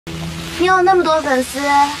你有那么多粉丝，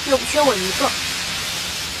又不缺我一个。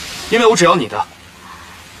因为我只要你的。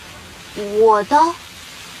我的？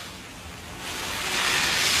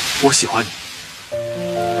我喜欢你。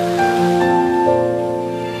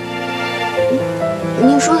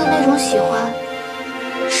你说的那种喜欢，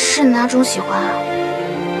是哪种喜欢啊？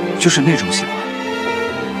就是那种喜欢，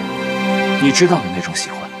你知道的那种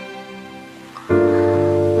喜欢。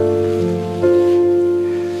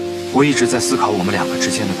我一直在思考我们两个之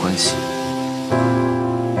间的关系，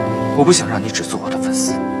我不想让你只做我的粉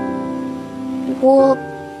丝。我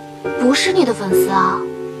不是你的粉丝啊。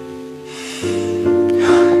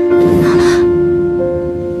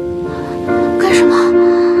干什么？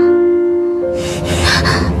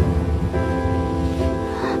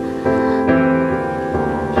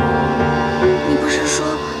你不是说，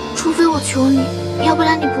除非我求你，要不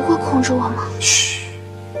然你不会控制我吗？嘘。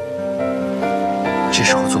这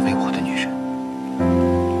时候作为我的女人，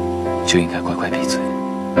就应该乖乖闭嘴。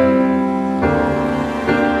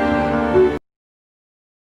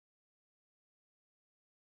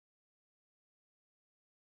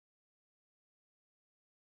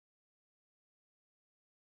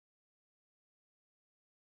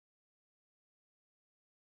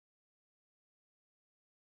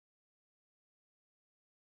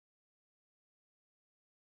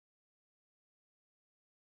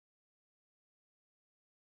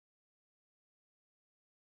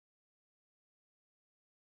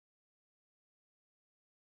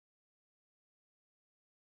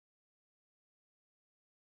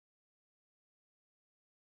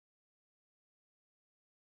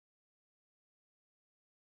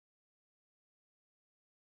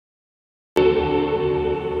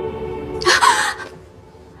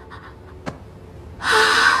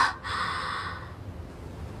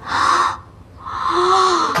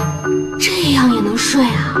这样也能睡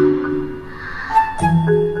啊？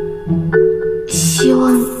希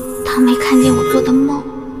望他没看见我做的梦。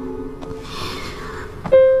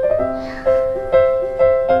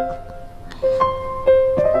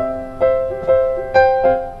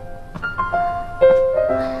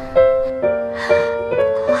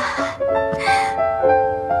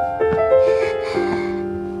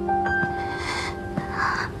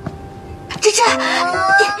芝芝，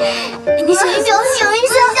你醒一醒，醒一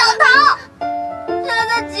醒！小桃，现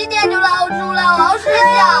在几点就拉我出来？我要睡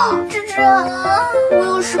觉。芝芝，我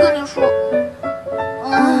有事跟你说。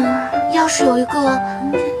要是有一个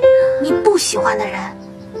你不喜欢的人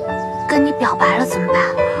跟你表白了怎么办？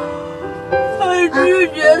还拒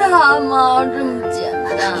绝他吗？这么简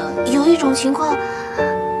单？有一种情况，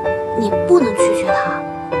你不能拒绝他。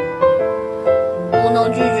不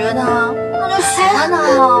能拒绝他，那就喜欢他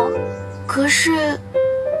了。可是，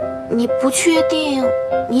你不确定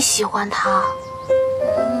你喜欢他，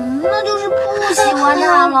那就是不喜欢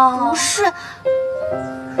他了。不是，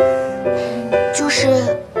就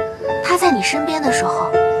是他在你身边的时候，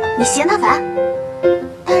你嫌他烦；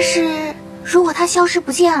但是如果他消失不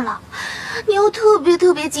见了，你又特别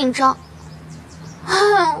紧张。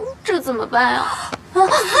这怎么办呀？孙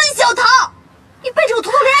小桃，你背着我偷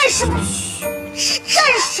偷恋爱是吗？嘘，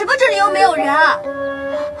干什么？这里又没有人。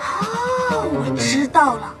我知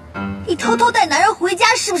道了，你偷偷带男人回家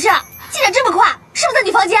是不是？进展这么快，是不是在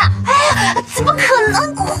你房间？哎呀，怎么可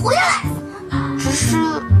能？给我回来！只是，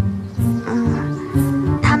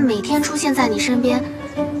他每天出现在你身边，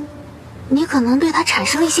你可能对他产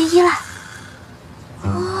生了一些依赖。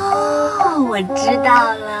哦，我知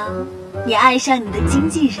道了，你爱上你的经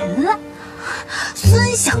纪人了，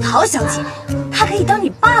孙小桃小姐，她可以当你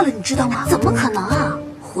爸了，你知道吗？怎么可能啊？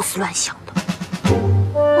胡思乱想的。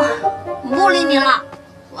不理你了，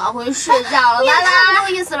我要回去睡觉了，拜拜。太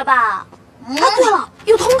没有意思了吧？对了，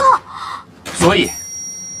有通告。所以，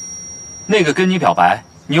那个跟你表白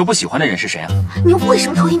你又不喜欢的人是谁啊？你为什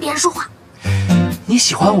么偷听别人说话？你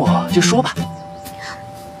喜欢我就说吧。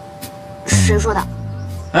谁说的？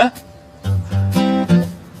哎，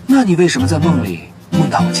那你为什么在梦里梦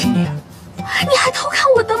到我亲你啊？你还偷看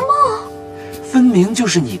我的梦？分明就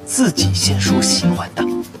是你自己先说喜欢的。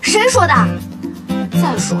谁说的？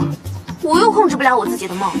再说了，我又控制不了我自己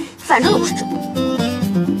的梦，反正都是真的。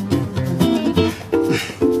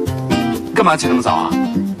干嘛起那么早啊？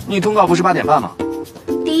你通告不是8点半吗？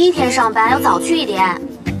第一天上班要早去一点。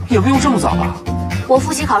也不用这么早吧？我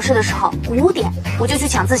复习考试的时候5点我就去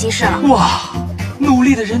抢自习室了。哇，努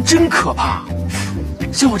力的人真可怕。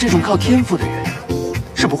像我这种靠天赋的人，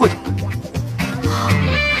是不会懂的。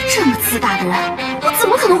这么自大的人，我怎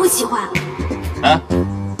么可能会喜欢？哎，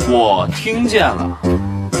我听见了。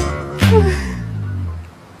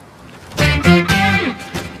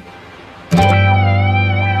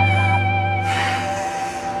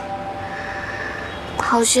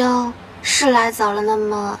好像是来早了那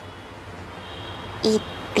么一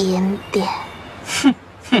点点。哼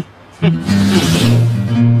哼哼。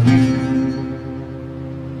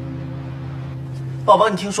宝宝，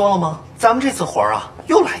你听说了吗？咱们这次活儿啊，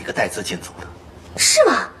又来一个带资进组的。是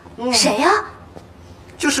吗？谁呀？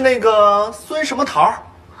就是那个孙什么桃，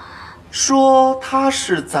说他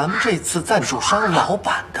是咱们这次赞助商老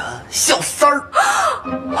板的小三儿。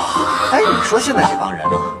哎，你说现在这帮人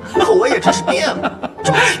啊，口味也真是变了。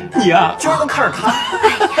这么清淡，你呀，居然能看上他。哎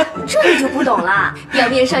呀，这你就不懂了。表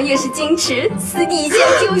面上越是矜持，私底下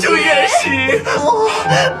就越是……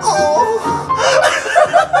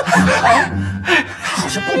他好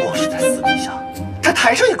像不光是在私底下，他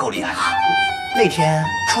台上也够厉害的。那天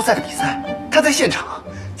初赛的比赛，他在现场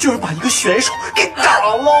居然把一个选手给打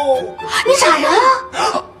喽！你打人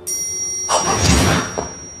啊！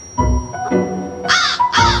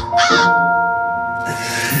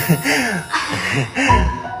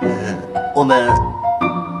我们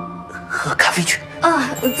喝咖啡去。啊，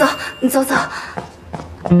走，你走走。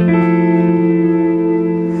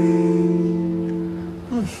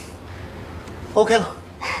OK 了，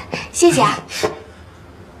谢谢啊。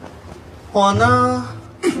我呢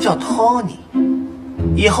叫 Tony，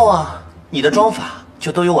 以后啊，你的妆发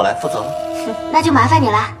就都由我来负责了。那就麻烦你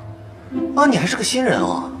了。啊，你还是个新人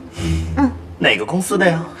哦。哪个公司的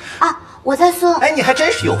呀？啊，我在送。哎，你还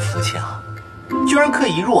真是有福气啊，居然可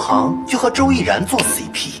以一入行就和周逸然做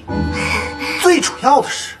CP。最主要的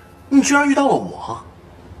是，你居然遇到了我。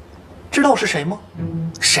知道我是谁吗？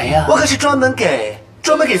谁呀？我可是专门给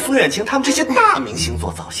苏远晴他们这些大明星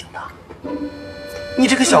做造型的。你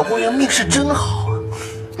这个小姑娘命是真好啊！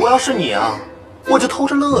我要是你啊，我就偷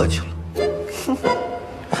着乐去了。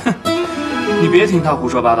你别听他胡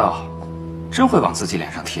说八道，真会往自己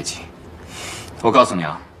脸上贴金。我告诉你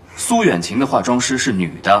啊，苏远晴的化妆师是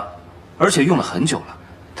女的，而且用了很久了。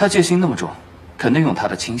她戒心那么重，肯定用她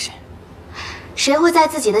的亲信。谁会在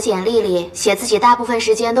自己的简历里写自己大部分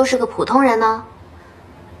时间都是个普通人呢？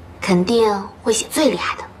肯定会写最厉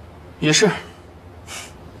害的。也是。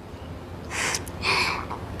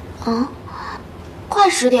快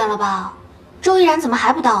10点了吧？周逸然怎么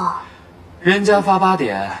还不到啊？人家发8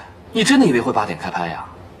点，你真的以为会8点开拍呀？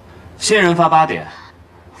新人发8点，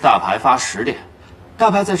大牌发10点，大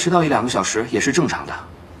牌再迟到1-2个小时也是正常的。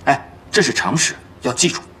哎，这是常识，要记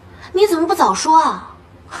住。你怎么不早说啊？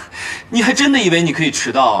你还真的以为你可以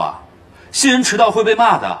迟到啊？新人迟到会被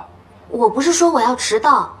骂的。我不是说我要迟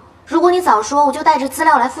到，如果你早说，我就带着资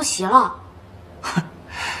料来复习了。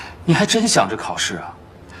你还真想着考试啊？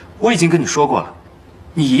我已经跟你说过了，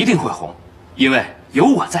你一定会红，因为有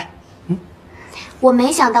我在。我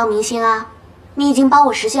没想当明星啊，你已经帮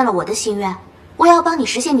我实现了我的心愿，我也要帮你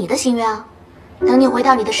实现你的心愿啊。等你回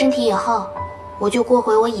到你的身体以后，我就过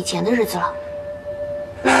回我以前的日子了。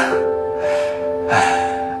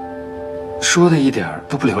说的一点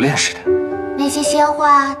都不留恋似的。那些鲜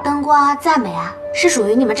花、灯光啊、赞美啊，是属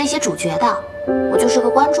于你们这些主角的，我就是个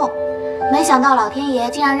观众。没想到老天爷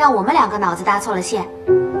竟然让我们2个脑子搭错了线，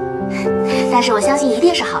但是我相信一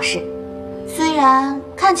定是好事。虽然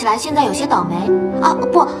看起来现在有些倒霉啊，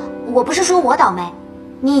不，我不是说我倒霉，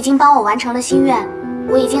你已经帮我完成了心愿，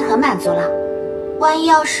我已经很满足了。万一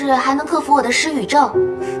要是还能克服我的失语症，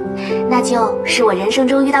那就是我人生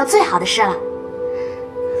中遇到最好的事了。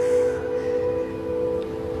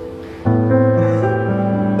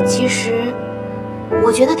其实，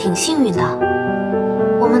我觉得挺幸运的，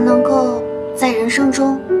我们能够在人生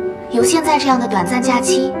中有现在这样的短暂假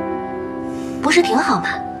期，不是挺好吗？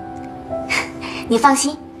你放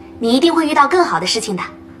心，你一定会遇到更好的事情的。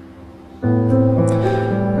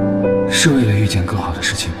是为了遇见更好的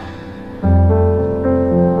事情吗？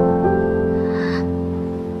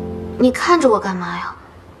你看着我干嘛呀？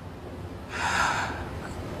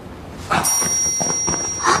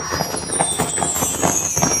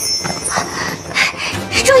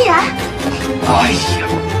周逸然！哎呀！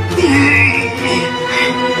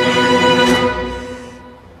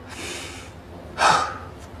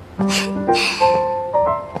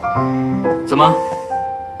怎么？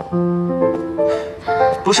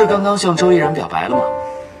不是刚刚向周逸然表白了吗？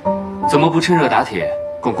怎么不趁热打铁，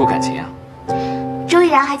巩固感情啊？周逸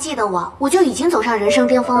然还记得我，我就已经走上人生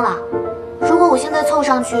巅峰了。如果我现在凑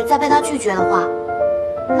上去再被他拒绝的话，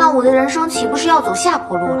那我的人生岂不是要走下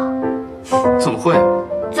坡路了？怎么会？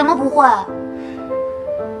怎么不会？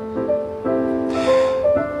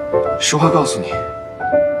实话告诉你，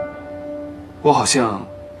我好像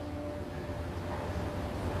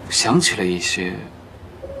想起了一些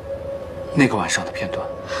那个晚上的片段。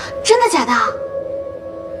真的假的？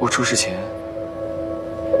我出事前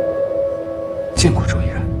见过周逸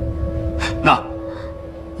然。那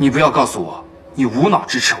你不要告诉我你无脑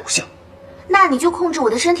支持偶像。那你就控制我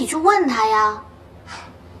的身体去问他呀。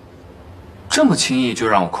这么轻易就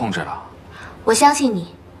让我控制了？我相信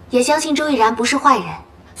你，也相信周逸然不是坏人，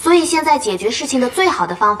所以现在解决事情的最好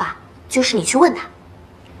的方法就是你去问他。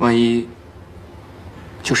万一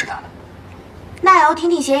就是他呢？那也要听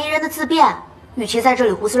听嫌疑人的自辩。与其在这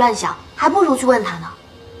里胡思乱想，还不如去问他呢。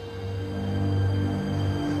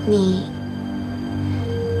你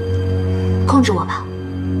控制我吧。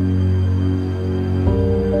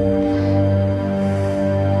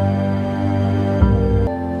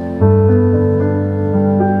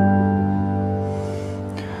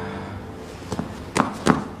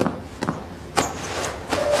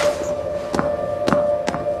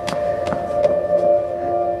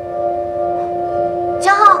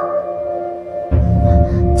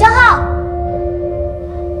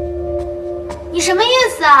什么意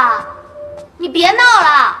思啊？你别闹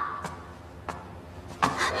了！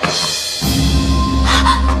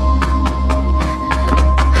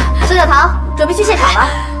孙小桃，准备去现场了。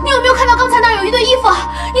你有没有看到刚才那儿有一堆衣服？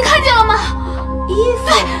你看见了吗？衣服？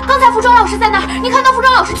对，刚才服装老师在那儿。你看到服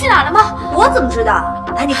装老师去哪儿了吗？我怎么知道？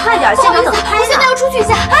哎，你快点，现场等着拍呢。我现在要出去一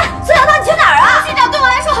下。哎，孙小桃，你去哪儿啊？去找对我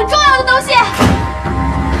来说很重要的东西。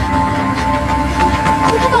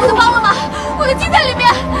你看到我的包了吗？我的鸡在里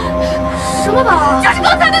面。什么包？就是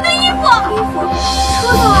刚才那堆衣服。衣服？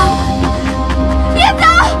车呢？别走！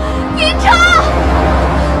停车！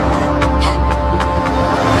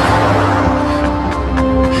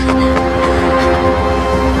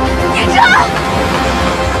停车！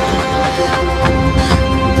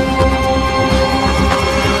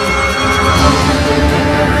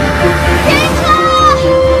停车！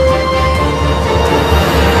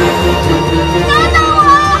等等我！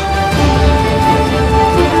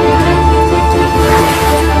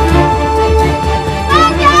慢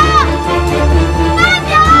点！慢点！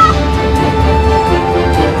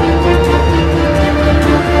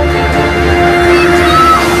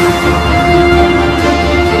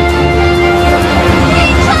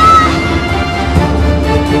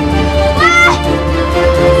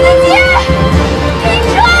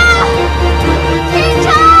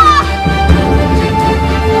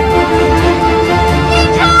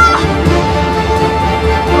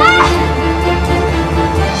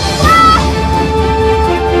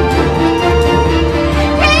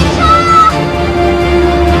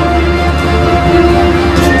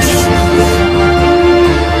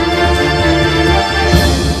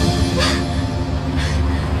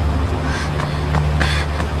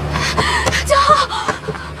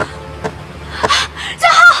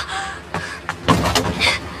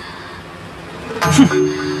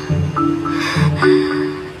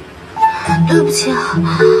对不起啊。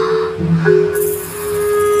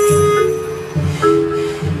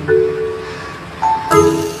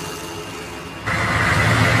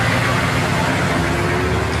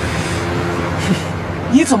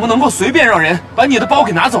你怎么能够随便让人把你的包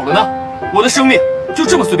给拿走了呢？我的生命就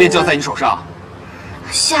这么随便交在你手上？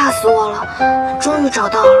吓死我了！终于找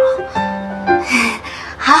到了，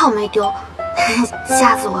还好没丢，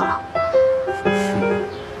吓死我了。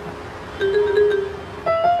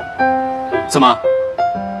怎么，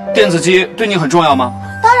电子鸡对你很重要吗？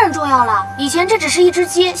当然重要了，以前这只是一只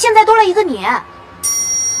鸡，现在多了一个你。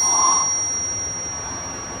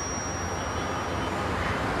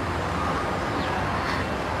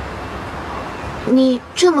你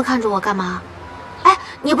这么看着我干嘛？哎，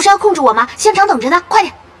你不是要控制我吗？现场等着呢，快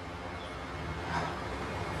点。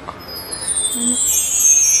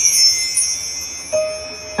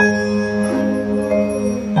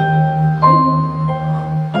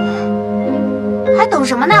还等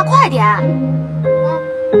什么呢？快点！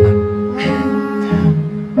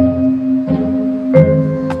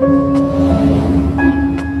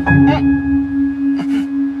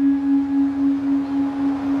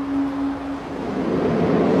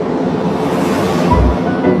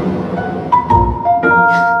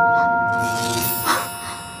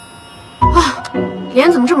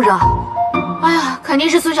脸怎么这么热？哎呀，肯定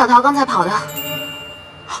是孙小桃刚才跑的。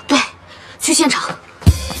对，去现场。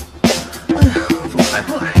哎呀，怎么还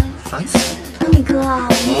不来？烦死了！汤米哥，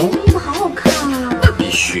你这衣服好好看啊！那必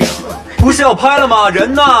须啊！不是要拍了吗？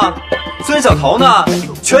人呢？孙小桃呢？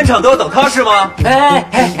全场都要等他是吗？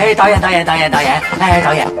哎，导演，哎，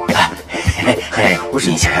导演，不是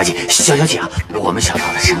你小小姐啊，我们小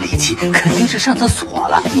桃的生理期肯定是上厕所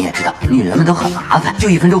了。你也知道，女人们都很麻烦，就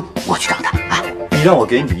1分钟，我去找她啊。你让我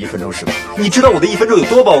给你1分钟是吧？你知道我的1分钟有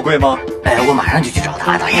多宝贵吗？哎，我马上就去找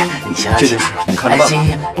他，导演，你消消气。这件事你看着办。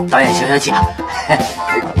行，导演消消气啊。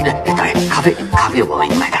导演，咖啡我为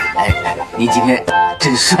你买单。您今天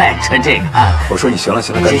真帅，穿这个啊。我说你行了，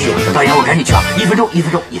赶紧去。导演，我赶紧去啊！1分钟。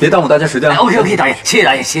别耽误大家时间了。OK，导演，谢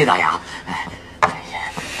谢导演啊。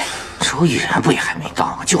周艺人不也还没到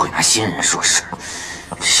吗？就会拿新人说事。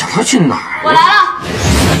小涛去哪儿？我来了。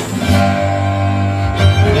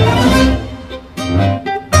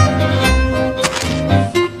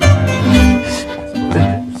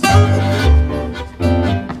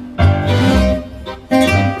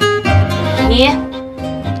你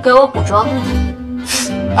给我补妆。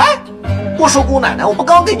哎，我说姑奶奶，我不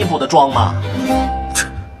刚给你补的妆吗？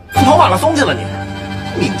你跑马拉松去了你？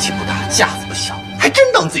名气不大，架子不小，还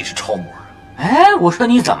真当自己是超模。哎，我说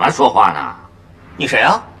你怎么说话呢？你谁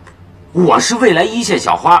啊？我是未来1线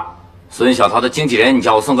小花，孙小桃的经纪人，你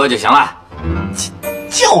叫我宋哥就行了。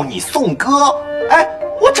叫你宋哥？哎，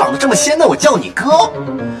我长得这么鲜嫩，我叫你哥，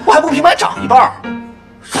我还不平白长一半。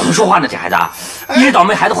怎么说话呢，这孩子？你这倒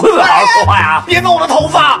霉孩子会不会好好说话呀？别弄我的头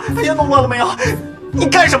发！哎呀，弄乱了没有？你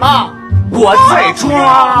干什么？我在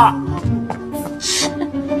抓。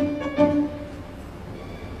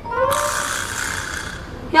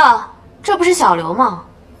哟，这不是小刘吗？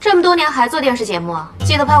这么多年还做电视节目啊？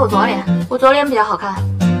记得拍我左脸，我左脸比较好看。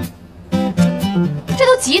这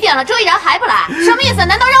都几点了，周依然还不来，什么意思？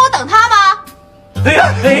难道让我等他吗？这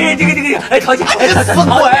个，桃姐，死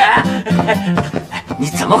鬼！你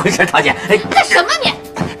怎么回事，桃姐？干什么你？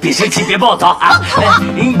别生气，别暴躁啊！放开我！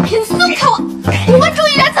你松开我！我问周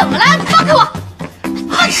依然怎么了？放开我！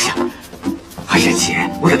哎呀，姐，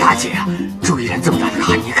我的大姐啊，周依然这么大的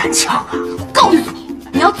咖，你也敢抢啊？告诉你，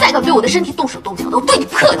你要再敢对我的身体动手动脚的，我对你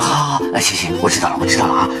不客气。行，我知道了啊。不知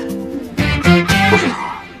道，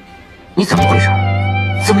你怎么回事？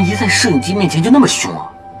怎么一在摄影机面前就那么凶啊？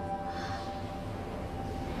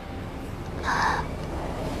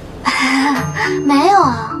没有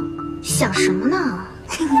啊，想什么呢？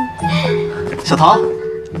小桃，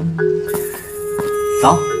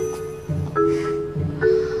早。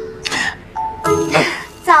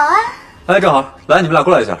早啊！哎，正好，来，你们俩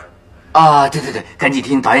过来一下。啊，对，赶紧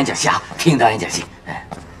听导演讲戏啊！听导演讲戏。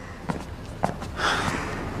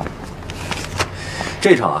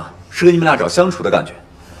这场啊，是跟你们俩找相处的感觉，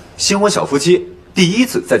新婚小夫妻第1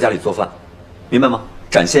次在家里做饭，明白吗？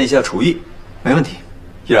展现一下厨艺，没问题。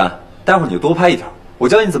依然，待会儿你就多拍一条，我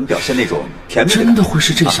教你怎么表现那种甜蜜的。真的会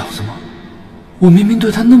是这小子吗？我明明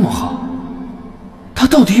对他那么好，他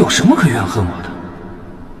到底有什么可怨恨我的？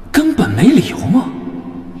根本没理由吗？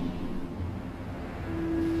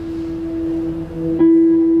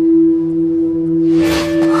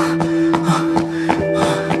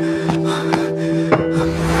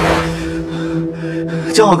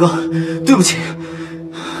江浩哥，对不起，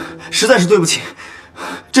实在是对不起，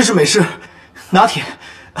这是美式拿铁，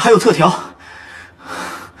还有特调。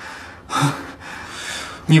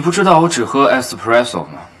你不知道我只喝 espresso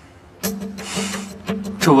吗？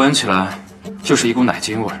这闻起来就是一股奶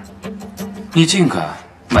精味儿，你竟敢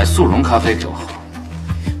买速溶咖啡给我喝？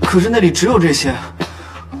可是那里只有这些。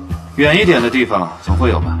远一点的地方总会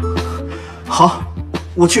有吧？好，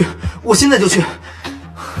我去，我现在就去。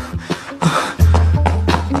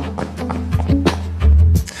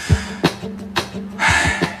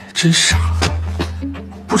真傻，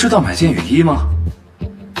不知道买件雨衣吗？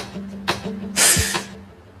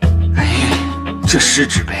哎，这湿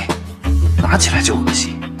纸杯，拿起来就恶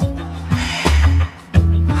心。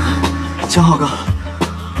江浩哥，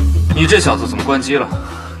你这小子怎么关机了？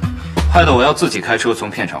害得我要自己开车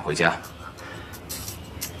从片场回家。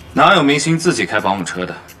哪有明星自己开保姆车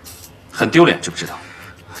的？很丢脸，知不知道？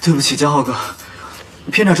对不起，江浩哥，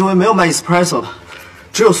片场周围没有卖 espresso 的，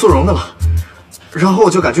只有速溶的了。然后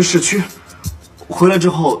我就赶去市区，回来之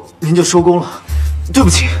后您就收工了，对不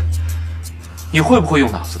起。你会不会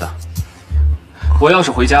用脑子的？我要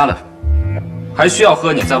是回家了，还需要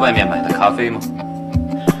喝你在外面买的咖啡吗？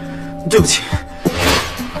对不起。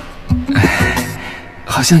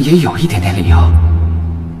好像也有一点点理由。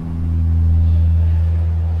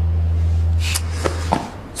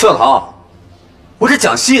孙小桃，我这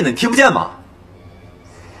讲戏呢，你听不见吗？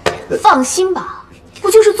放心吧，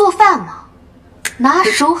不就是做饭吗？拿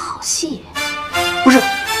手好戏。不是，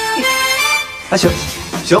哎，行，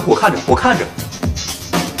我看着。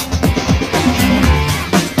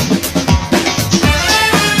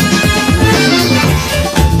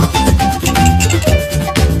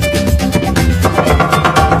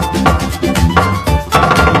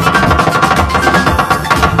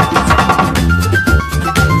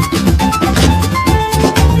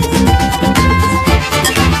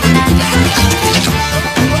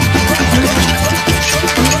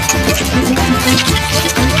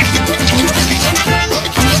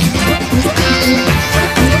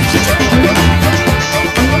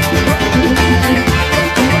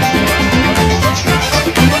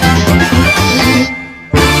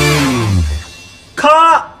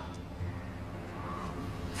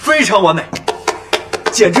常完美，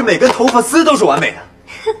简直每根头发丝都是完美的。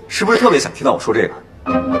是不是特别想听到我说这个？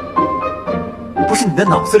不是你的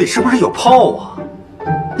脑子里是不是有泡啊？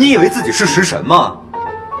你以为自己是食神吗？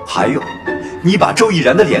还有，你把周亦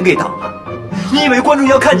然的脸给挡了，你以为观众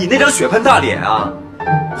要看你那张血盆大脸啊？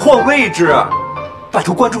换位置，拜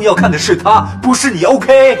托，观众要看的是他，不是你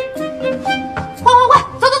 ，OK？ 快，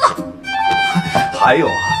走走走！还有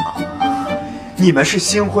啊，你们是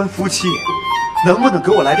新婚夫妻，能不能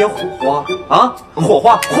给我来点火花啊？火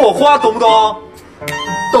花，懂不懂？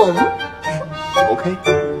懂。OK。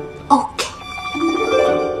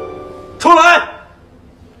重来。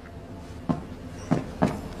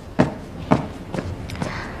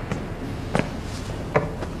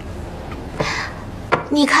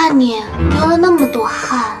你看你流了那么多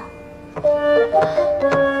汗。你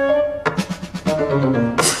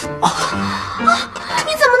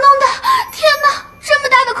怎么弄的？天哪，这么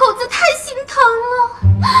大的口子，太心疼了！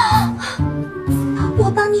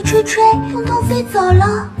我帮你吹吹，通通飞走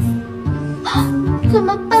了。怎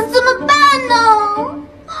么办？怎么办呢？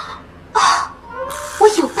我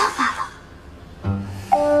有办法了。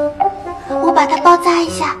我把它包扎一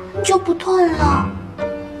下，就不痛了。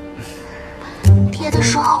贴的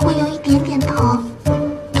时候会有一点点疼，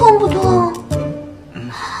痛不痛？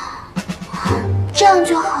这样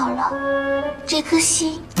就好了。这颗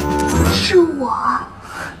心是我。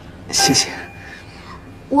谢谢。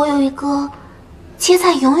我有一个切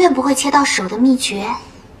菜永远不会切到手的秘诀。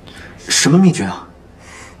什么秘诀啊？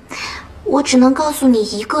我只能告诉你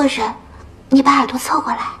一个人，你把耳朵凑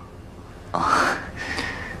过来。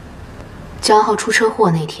江浩出车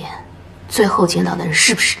祸那天，最后见到的人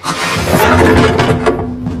是不是？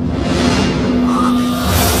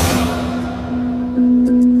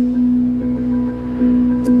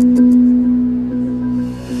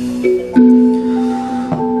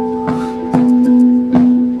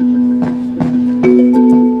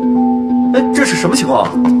哎，这是什么情况？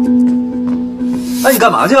哎，你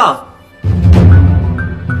干嘛去啊？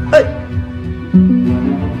哎。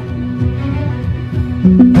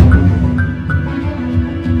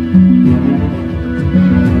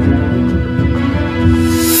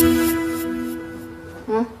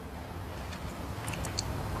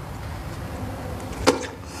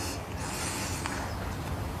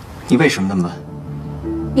你为什么那么问？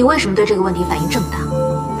你为什么对这个问题反应这么大？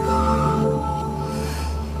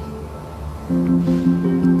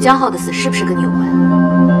江浩的死是不是跟你有关？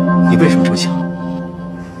你为什么这么想？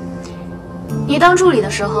你当助理的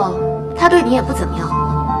时候，他对你也不怎么样。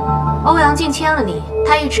欧阳靖签了你，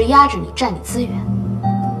他一直压着你，占你资源，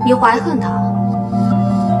你怀恨他，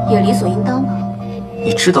也理所应当吧？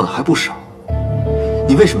你知道的还不少，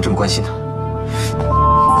你为什么这么关心他？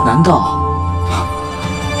难道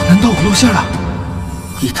我露馅了？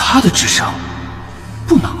以他的智商，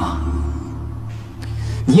不能啊！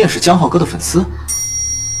你也是江浩哥的粉丝？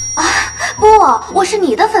不，我是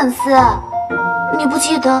你的粉丝。你不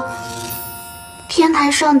记得天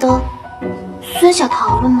台上的孙小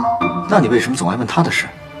桃了吗？那你为什么总爱问他的事？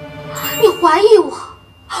你怀疑我，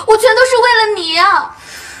我全都是为了你啊！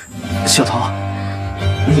小桃，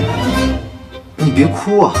你别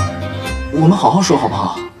哭啊，我们好好说好不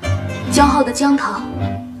好？江浩的江桃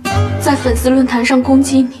在粉丝论坛上攻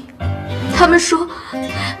击你，他们说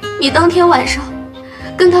你当天晚上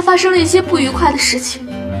跟他发生了一些不愉快的事情，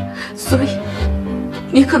所以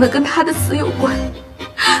你可能跟他的死有关。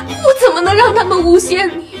我怎么能让他们诬陷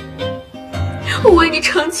你？我为你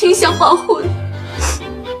澄清，想保护你。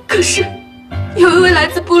可是有一位来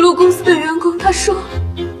自布鲁公司的员工，他说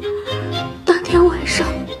当天晚上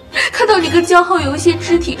看到你跟江浩有一些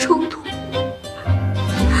肢体冲突。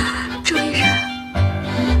周依然，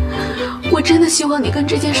我真的希望你跟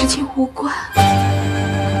这件事情无关。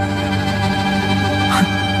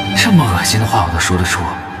这么恶心的话我都说得出，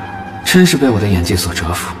真是被我的演技所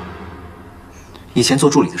折服。以前做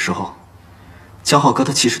助理的时候，江浩哥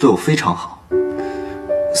他其实对我非常好，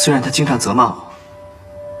虽然他经常责骂我，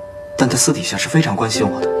但他私底下是非常关心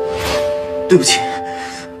我的。对不起。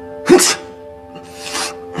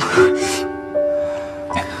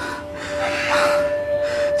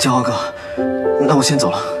江浩哥，那我先走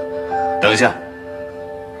了。等一下。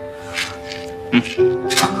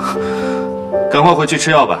赶快回去吃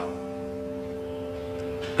药吧，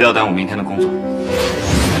不要耽误明天的工作。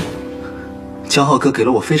江浩哥给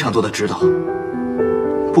了我非常多的指导，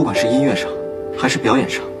不管是音乐上还是表演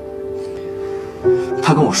上。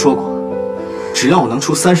他跟我说过，只要我能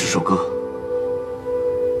出30首歌，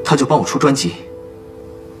他就帮我出专辑。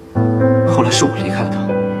后来是我离开了他。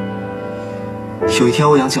有一天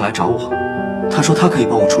欧阳靖来找我，他说他可以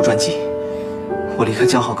帮我出专辑。我离开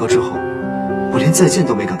江浩哥之后，我连再见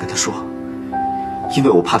都没敢跟他说，因为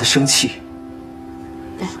我怕他生气。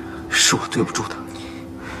对，是我对不住他。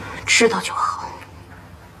知道就好。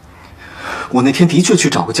我那天的确去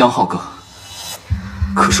找过江浩哥，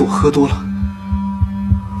可是我喝多了。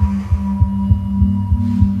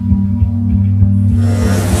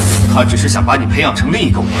他只是想把你培养成另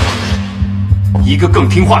一个我，一个更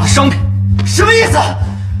听话的商品。什么意思？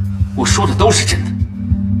我说的都是真的。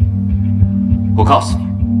我告诉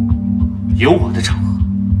你，有我的场合，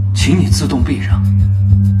请你自动避让，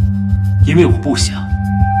因为我不想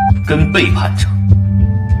跟背叛者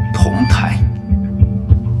同台。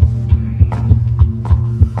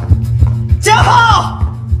江浩，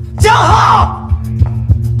江浩，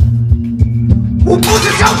我不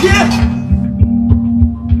是商品，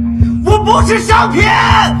我不是商品。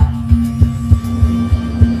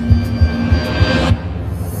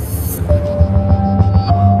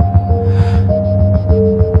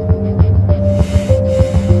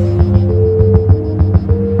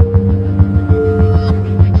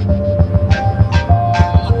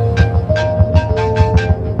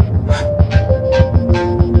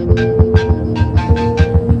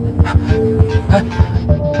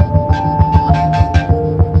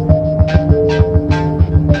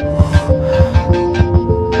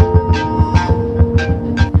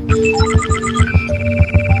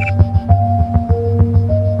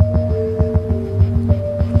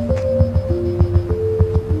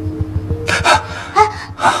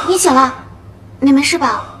醒了，你没事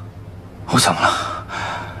吧？我怎么了？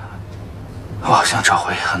我好像找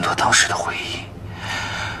回很多当时的回忆。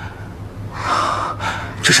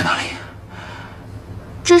这是哪里？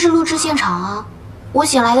这是录制现场啊！我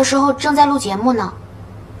醒来的时候正在录节目呢，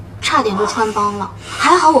差点就穿帮了，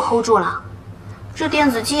还好我 hold 住了。这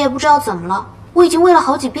电子机也不知道怎么了，我已经喂了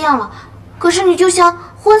好几遍了，可是你就像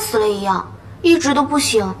昏死了一样，一直都不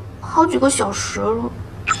醒，好几个小时了。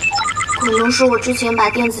可能是我之前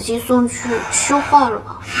把电子机送去修坏了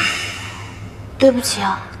吧？对不起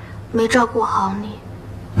啊，没照顾好你。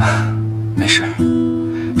没事，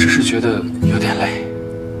只是觉得有点累。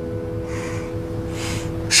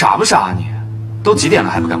傻不傻啊你？都几点了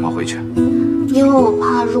还不赶快回去？因为我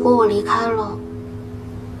怕如果我离开了，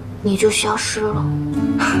你就消失了。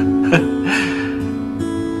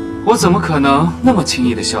我怎么可能那么轻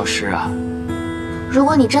易的消失啊？如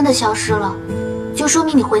果你真的消失了，就说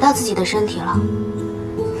明你回到自己的身体了，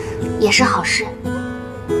也是好事。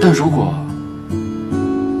但如果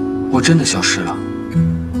我真的消失了，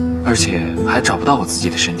而且还找不到我自己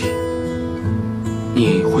的身体，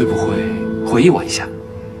你会不会回忆我一下？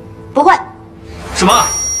不会。什么？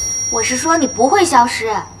我是说你不会消失，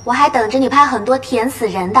我还等着你拍很多甜死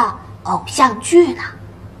人的偶像剧呢。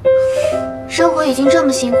生活已经这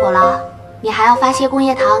么辛苦了，你还要发些工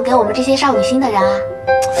业糖给我们这些少女心的人啊？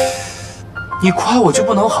你夸我就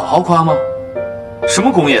不能好好夸吗？什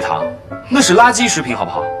么工业糖？那是垃圾食品，好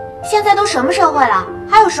不好？现在都什么社会了，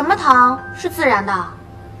还有什么糖是自然的？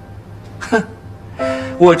哼，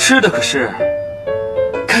我吃的可是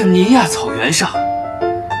肯尼亚草原上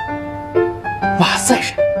马赛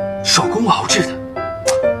人手工熬制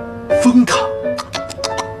的枫糖。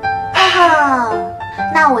哈哈，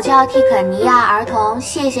那我就要替肯尼亚儿童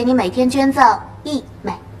谢谢你每天捐赠1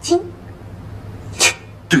美金。切，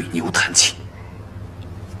对牛弹琴。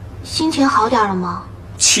心情好点了吗？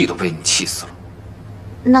气都被你气死了。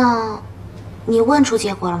那，你问出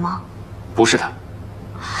结果了吗？不是他。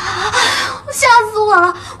吓死我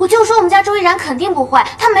了！我就说我们家周依然肯定不会，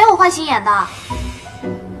他没有坏心眼的。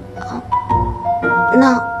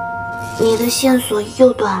那，你的线索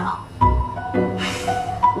又断了。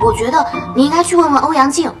我觉得你应该去问问欧阳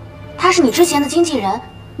靖，他是你之前的经纪人，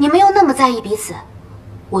你们又那么在意彼此，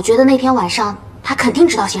我觉得那天晚上他肯定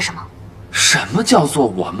知道些什么。什么叫做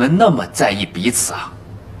我们那么在意彼此啊？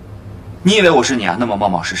你以为我是你啊？那么冒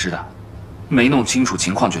冒失失的，没弄清楚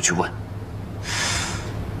情况就去问。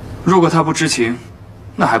如果他不知情，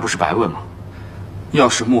那还不是白问吗？要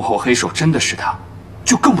是幕后黑手真的是他，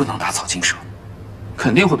就更不能打草惊蛇，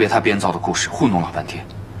肯定会被他编造的故事糊弄老半天。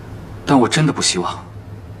但我真的不希望，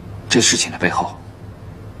这事情的背后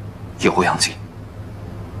有欧阳靖。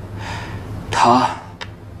他，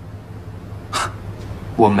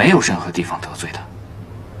我没有任何地方得罪他，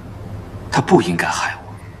他不应该害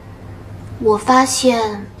我。我发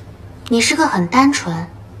现，你是个很单纯、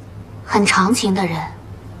很长情的人。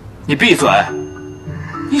你闭嘴！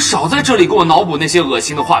你少在这里给我脑补那些恶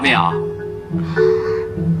心的画面啊！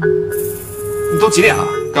你都几点了？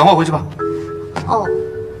赶快回去吧。哦。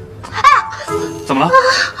怎么了？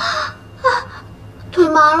腿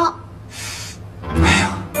麻了。哎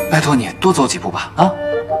呀，拜托你多走几步吧，啊！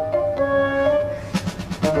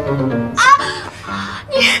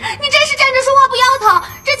真是站着说话不腰疼，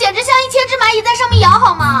这简直像1000只蚂蚁在上面摇，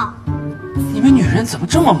好吗？你们女人怎么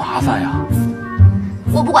这么麻烦呀？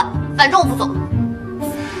我不管，反正我不走。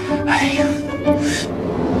哎呀！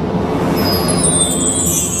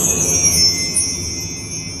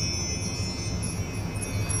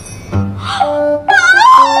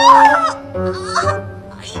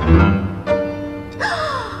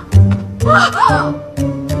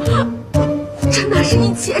这哪是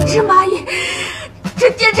1000只蚂蚁，这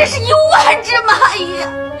简直是10000只蚂蚁！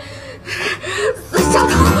小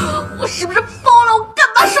桃，我是不是疯了？我干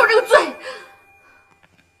嘛受这个罪？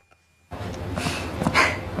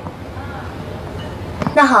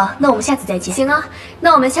那好，那我们下次再见。行啊，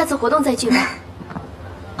那我们下次活动再聚吧。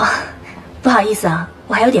啊，不好意思啊，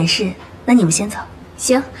我还有点事，那你们先走。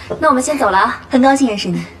行，那我们先走了啊。很高兴认识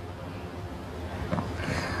你。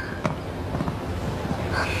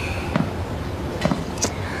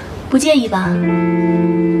不介意吧？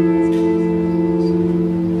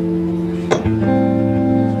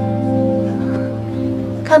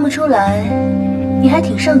看不出来，你还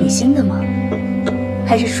挺少女心的吗？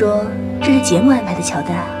还是说这是节目安排的桥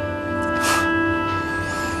段啊？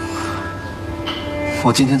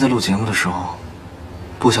我今天在录节目的时候，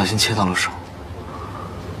不小心切到了手，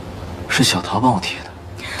是小桃帮我贴的。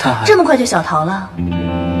她还这么快就小桃了？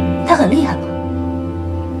她很厉害吗？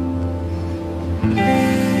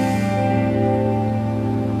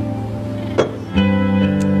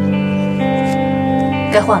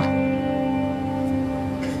该换了。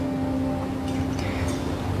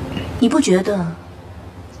你不觉得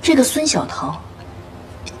这个孙小桃，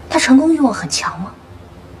她成功欲望很强吗？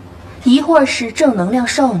一会儿是正能量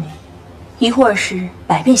少女，一会儿是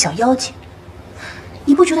百变小妖精，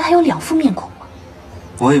你不觉得她有2副面孔吗？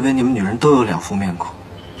我以为你们女人都有2副面孔，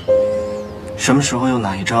什么时候用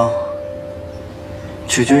哪一张，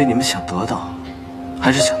取决于你们想得到，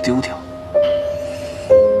还是想丢掉。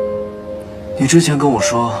你之前跟我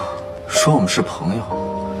说我们是朋友，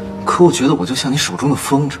可我觉得我就像你手中的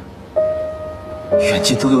风筝，远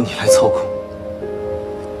近都由你来操控。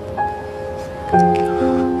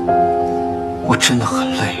我真的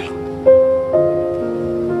很累了，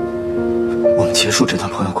我们结束这段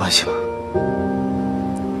朋友关系吧。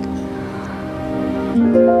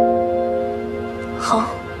好，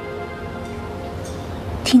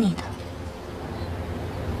听你的。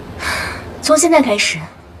从现在开始，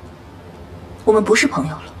我们不是朋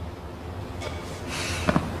友了。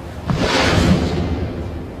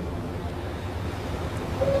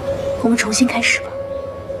我们重新开始吧。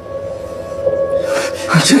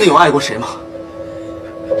你真的有爱过谁吗？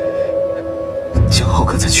江浩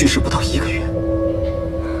哥才去世不到1个月，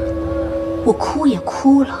我哭也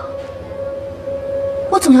哭了，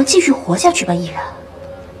我总要继续活下去吧，依然。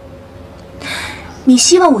你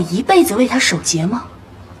希望我一辈子为他守节吗？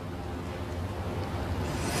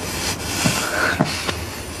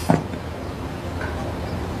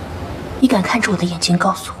你敢看着我的眼睛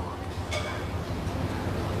告诉我，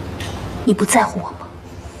你不在乎我吗？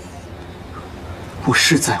我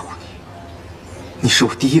是在乎你，你是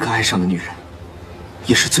我第一个爱上的女人，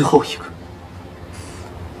也是最后一个。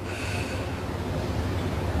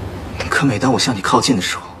可每当我向你靠近的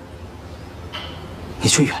时候，你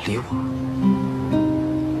却远离我。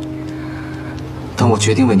当我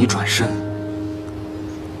决定为你转身，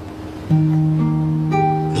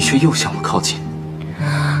你却又向我靠近。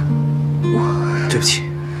对不起，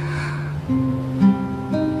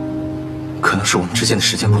可能是我们之间的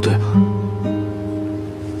时间不对吧。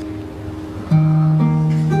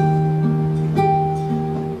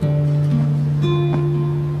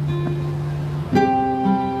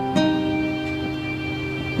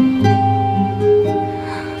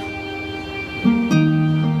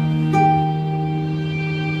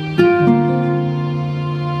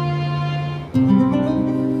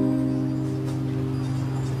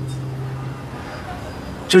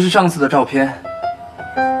这是上次的照片，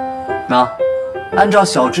那按照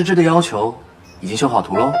小芝芝的要求，已经修好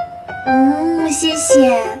图喽。谢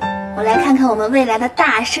谢。我来看看我们未来的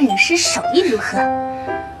大摄影师手艺如何。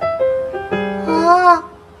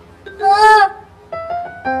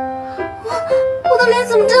我的脸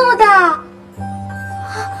怎么这么大？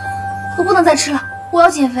我不能再吃了，我要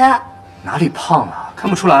减肥。哪里胖了？看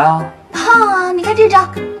不出来啊。胖啊！你看这张，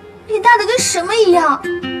脸大的跟什么一样。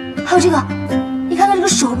还有这个。你看看这个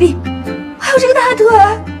手臂，还有这个大腿。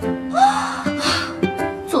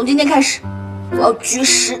从今天开始，我要绝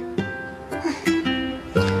食。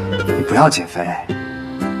你不要减肥，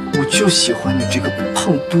我就喜欢你这个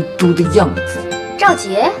胖嘟嘟的样子。赵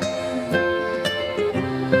杰，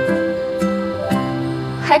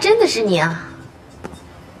还真的是你啊！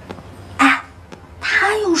哎，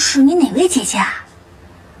他是你哪位姐姐啊？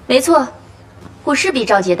没错，我是比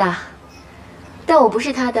赵杰大，但我不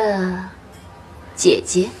是他的姐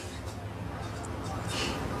姐。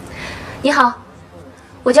你好，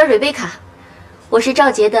我叫瑞贝卡，我是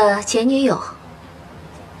赵杰的前女友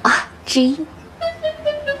啊之一。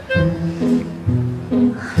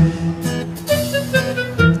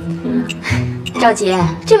赵杰，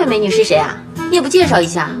这位美女是谁啊？你也不介绍一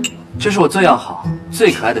下？这是我最要好、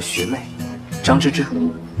最可爱的学妹，张芝芝。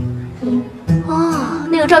哦，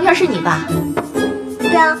那个照片是你吧？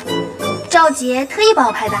对啊，赵杰特意帮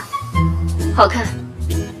我拍的。好看，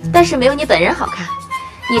但是没有你本人好看。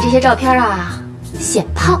你这些照片啊，显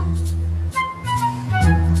胖。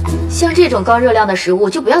像这种高热量的食物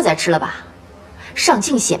就不要再吃了吧，上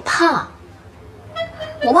镜显胖。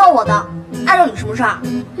我胖我的，碍着你什么事儿？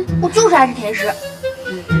我就是爱吃甜食。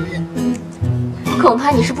恐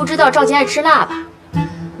怕你是不知道赵杰爱吃辣吧？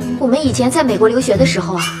我们以前在美国留学的时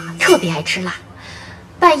候啊，特别爱吃辣，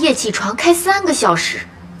半夜起床开3个小时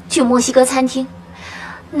去墨西哥餐厅，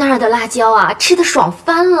那儿的辣椒啊吃得爽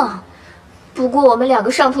翻了。不过我们2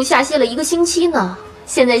个上吐下泻了1个星期呢，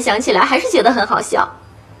现在想起来还是觉得很好笑。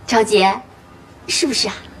赵杰，是不是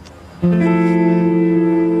啊？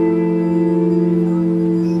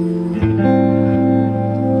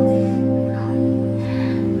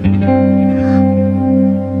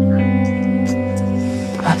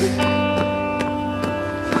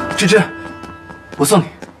芝芝，我送你。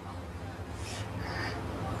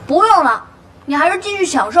不用了，你还是继续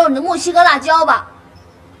享受你的墨西哥辣椒吧。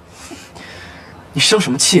你生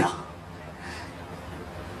什么气啊？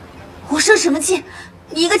我生什么气？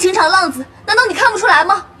你一个情场浪子，难道你看不出来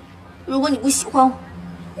吗？如果你不喜欢我，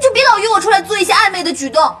你就别老约我出来做一些暧昧的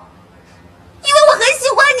举动，因为我很喜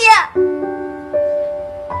欢你。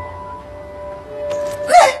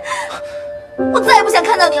我再也不想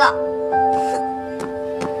看到你了。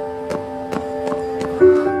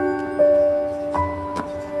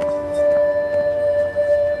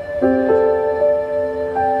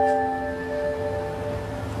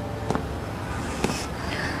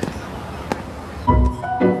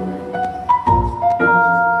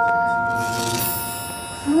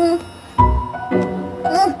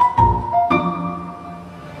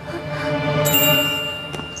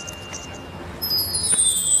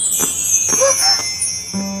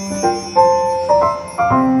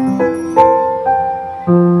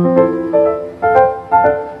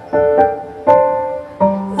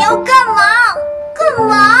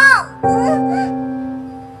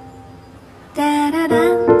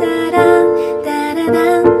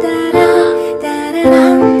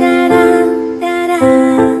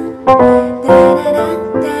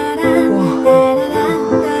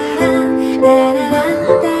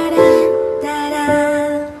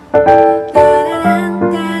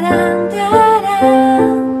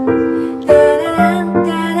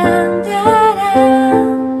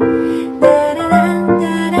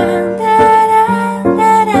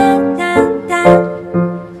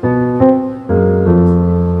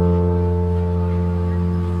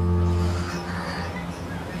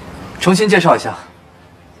重新介绍一下，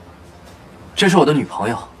这是我的女朋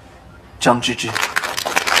友，张芝芝。在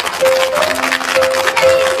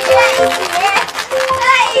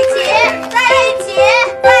一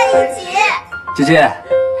起！姐姐，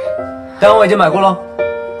单我已经买过了。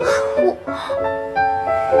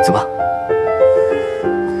走吧。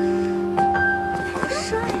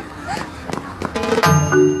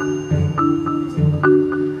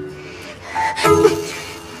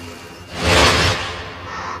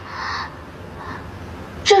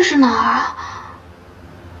这是哪儿啊？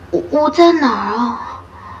我在哪儿啊？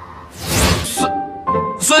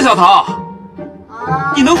孙小桃，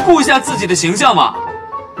你能顾一下自己的形象吗？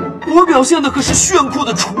我表现的可是炫酷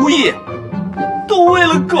的厨艺，都为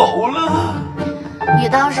了狗了。你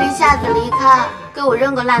当时一下子离开，给我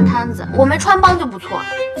扔个烂摊子，我没穿帮就不错了。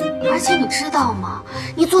而且你知道吗？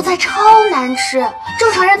你做菜超难吃，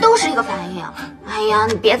正常人都是一个反应。哎呀，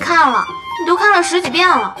你别看了，你都看了10几遍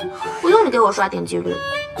了，不用你给我刷点击率。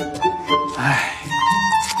哎，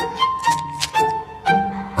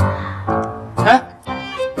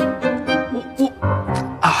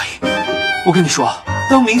我跟你说，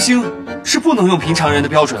当明星是不能用平常人的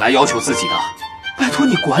标准来要求自己的。拜托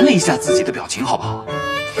你管理一下自己的表情好不好？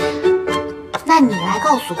那你来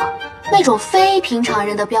告诉我，那种非平常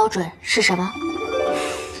人的标准是什么？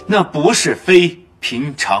那不是非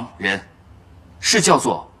平常人，是叫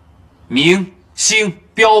做明星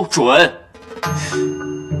标准。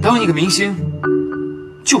当一个明星，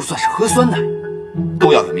就算是喝酸奶，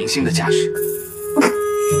都要有明星的架势。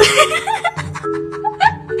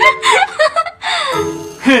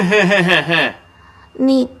嘿嘿嘿嘿嘿，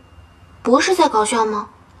你不是在搞笑吗？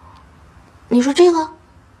你说这个？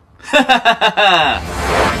哈哈哈哈！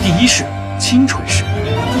第一式，轻锤式，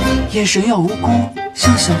眼神要无辜，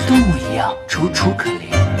像小动物一样楚楚可怜。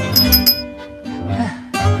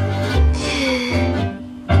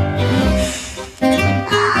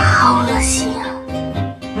好恶心啊！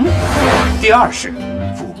第二式，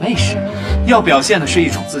妩媚式，要表现的是一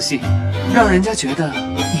种自信，让人家觉得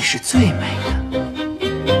你是最美的。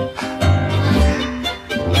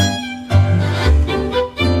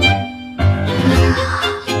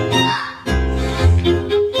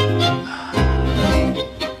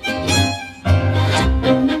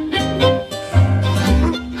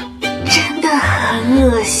真的很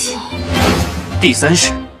恶心。第三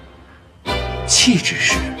式，气质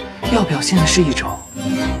式，要表现的是一种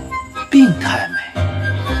病态美。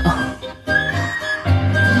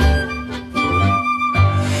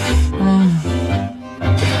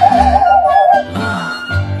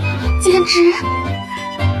简直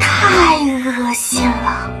太恶心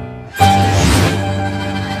了！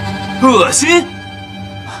恶心！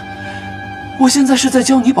我现在是在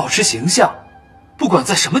教你保持形象，不管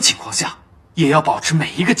在什么情况下，也要保持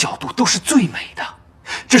每一个角度都是最美的，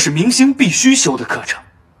这是明星必须修的课程。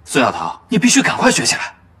孙小桃，你必须赶快学起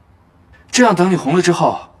来，这样等你红了之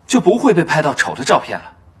后，就不会被拍到丑的照片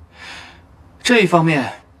了。这一方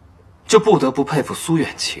面，就不得不佩服苏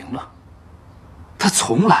远晴了，她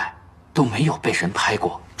从来都没有被人拍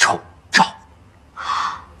过丑照。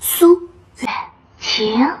苏远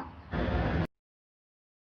晴。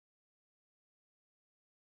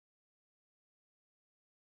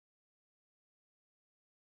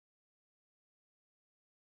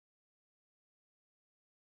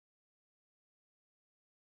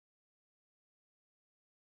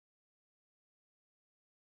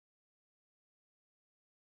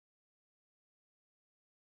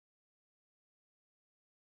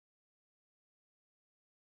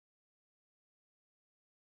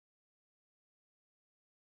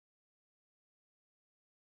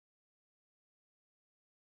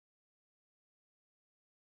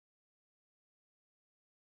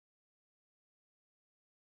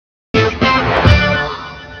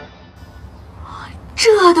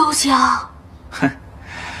这都行？哼，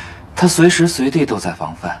他随时随地都在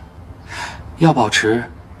防范，要保持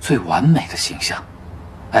最完美的形象。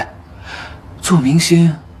哎，做明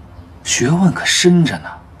星，学问可深着呢。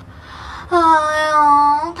哎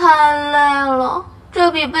呀，太累了，这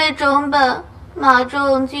比背整本马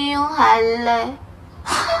正经还累。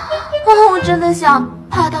我真的想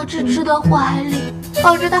爬到芝芝的怀里，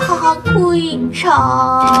抱着她好好哭一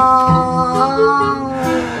场。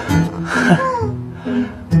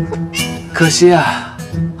可惜啊，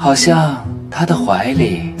好像他的怀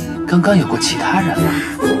里刚刚有过其他人了。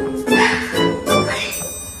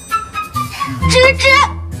芝芝，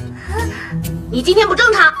你今天不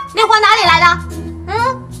正常，那花哪里来的？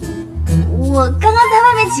我刚刚在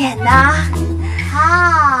外面捡的。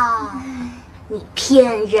啊，你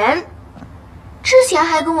骗人！之前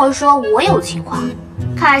还跟我说我有情况，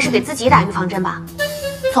看来是给自己打预防针吧。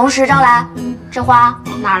从实招来，这花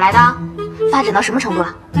哪儿来的？发展到什么程度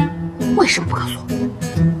了？为什么不告诉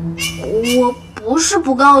我？我不是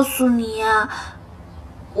不告诉你，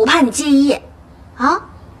我怕你介意。啊？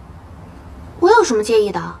我有什么介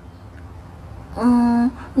意的？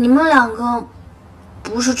你们两个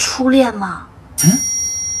不是初恋吗？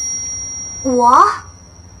我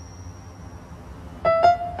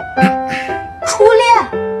初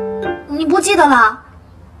恋？你不记得了？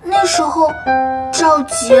那时候赵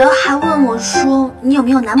杰还问我说你有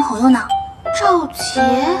没有男朋友呢。赵杰？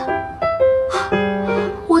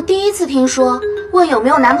我第一次听说问有没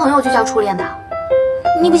有男朋友就叫初恋的。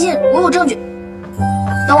你不信，我有证据。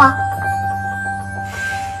等我。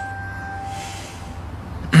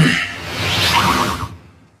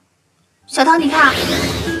小唐，你看，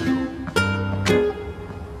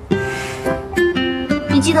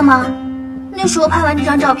你记得吗？那时候拍完这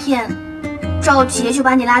张照片，赵杰就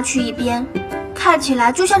把你拉去一边，看起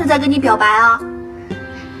来就像是在跟你表白啊。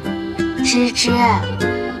芝芝，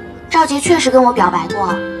赵杰确实跟我表白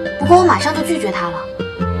过，不过我马上就拒绝他了。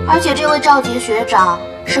而且这位赵杰学长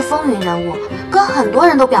是风云人物，跟很多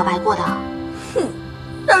人都表白过的。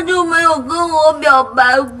他就没有跟我表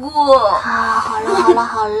白过啊！好了好了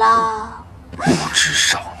好了，无知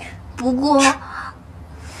少女。不过，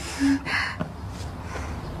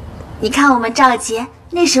你看我们赵杰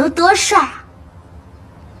那时候多帅啊！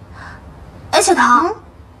哎，小唐，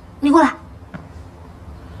你过来。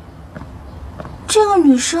这个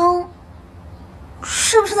女生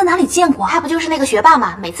是不是在哪里见过？她不就是那个学霸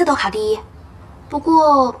吗？每次都考第一，不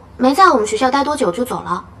过没在我们学校待多久就走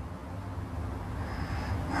了。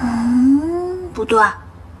不对，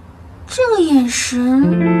这个眼神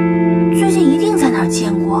最近一定在哪儿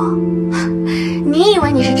见过。你以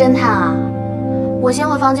为你是侦探啊？我先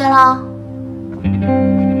回房间了。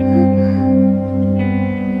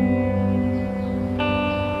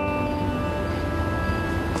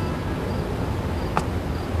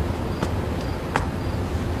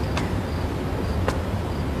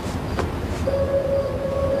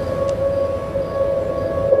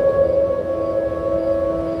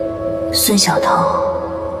孙小桃，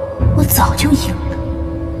我早就赢了，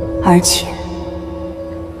而且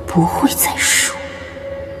不会再输。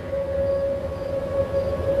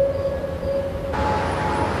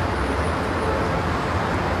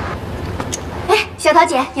哎，小桃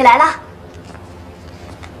姐，你来了。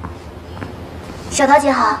小桃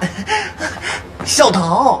姐好。小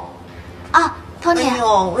桃啊，Tony。哎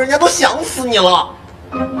呦，人家都想死你了。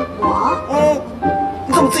我？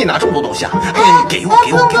你怎么自己拿这么多东西啊？哎呀，你给我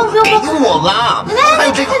啦！还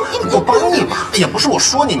有这个，我帮你嘛。也不是我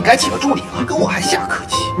说你，你该请个助理了，跟我还瞎客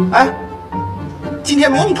气。哎，今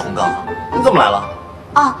天没有你同哥，你怎么来了？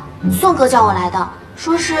啊，宋哥叫我来的，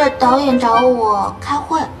说是导演找我开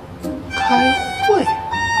会。开会？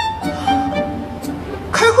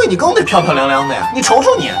开会你更得漂漂亮亮的呀！你瞅瞅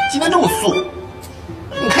你，今天这么素，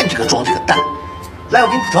你看你这个妆这个淡。来，我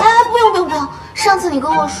给你补妆。哎，不用。上次你跟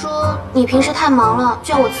我说你平时太忙了，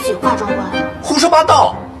叫我自己化妆回来。胡说八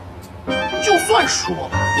道！就算说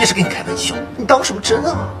也是跟你开玩笑，你当什么真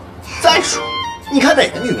啊？再说，你看哪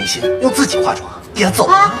个女明星用自己化妆啊？别走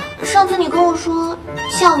啊！上次你跟我说，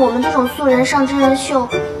像我们这种素人上真人秀，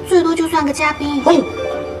最多就算个嘉宾。哦，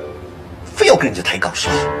非要跟人家抬杠是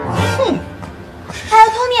不是？哼！哎呀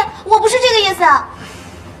，Tony，我不是这个意思。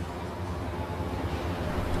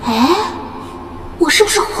哎，我是不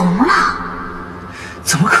是红了？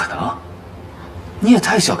怎么可能？你也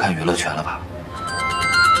太小看娱乐圈了吧！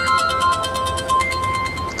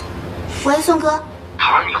喂，宋哥。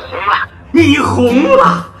桃儿，你红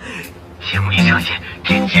了！节目一上线，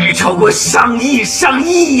点击率超过上亿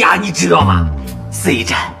呀，你知道吗？C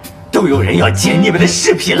站都有人要剪你们的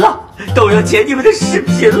视频了，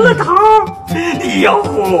桃儿，你要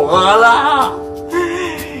火了，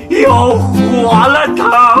桃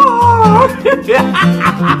儿！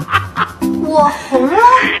我红了？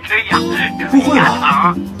不会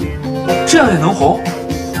吧？这样也能红？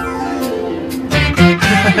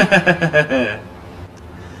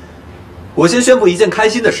我先宣布一件开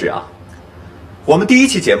心的事啊，我们第1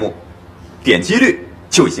期节目点击率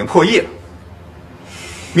就已经破亿了。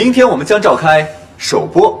明天我们将召开首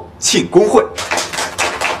播庆功会，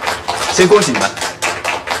先恭喜你们。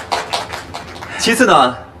其次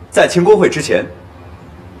呢，在庆功会之前，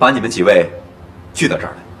把你们几位聚到这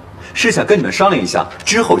儿来，是想跟你们商量一下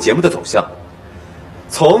之后节目的走向。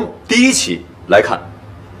从第1期来看，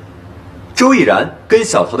周逸然跟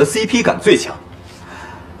小桃的 CP 感最强，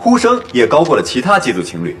呼声也高过了其他几组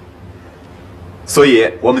情侣。所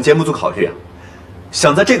以我们节目组考虑啊，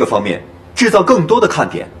想在这个方面制造更多的看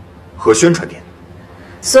点和宣传点。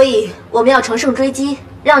所以我们要乘胜追击，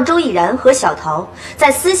让周逸然和小桃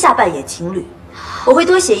在私下扮演情侣。我会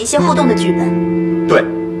多写一些互动的剧本。对，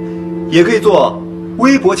也可以做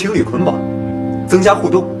微博情侣捆绑，增加互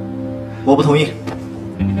动。我不同意。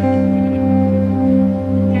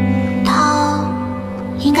他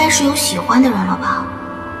应该是有喜欢的人了吧？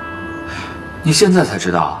你现在才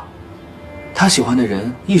知道啊？他喜欢的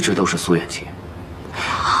人一直都是苏远晴，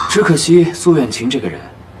只可惜苏远晴这个人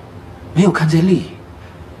没有看见利益，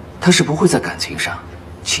他是不会在感情上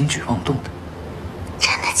轻举妄动的。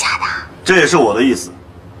真的假的？这也是我的意思。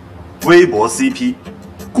微博 CP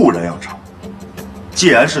固然要炒，既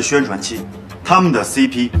然是宣传期，他们的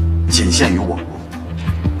CP 仅限于网络，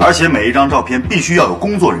而且每一张照片必须要有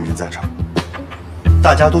工作人员在场，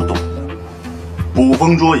大家都懂的，捕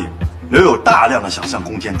风捉影，留有大量的想象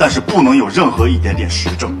空间，但是不能有任何一点点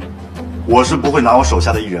实证。我是不会拿我手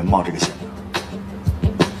下的艺人冒这个险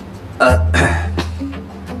的。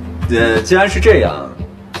既然是这样，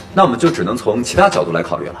那我们就只能从其他角度来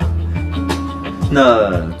考虑了。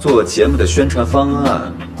那做节目的宣传方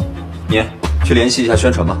案，你去联系一下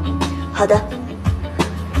宣传吧。好的。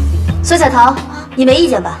孙小桃，你没意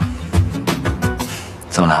见吧？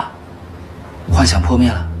怎么了？幻想破灭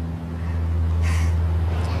了？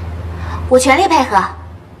我全力配合。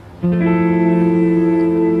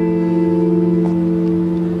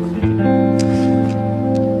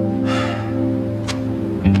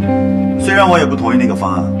虽然我也不同意那个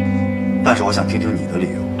方案，但是我想听听你的理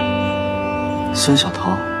由。孙小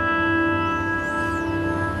桃，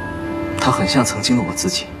她很像曾经的我自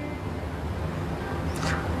己。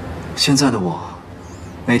现在的我，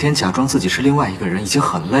每天假装自己是另外一个人，已经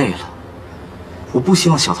很累了。我不希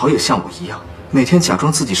望小桃也像我一样，每天假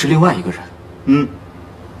装自己是另外一个人。嗯，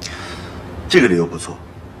这个理由不错，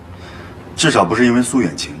至少不是因为苏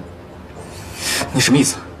远晴。你什么意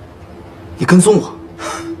思？你跟踪我？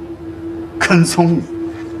跟踪你？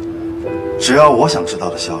只要我想知道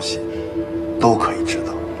的消息，都可以知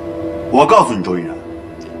道。我告诉你，周依然，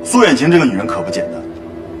苏远晴这个女人可不简单。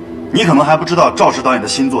你可能还不知道，赵石导演的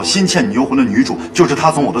新作《心欠你幽魂》的女主就是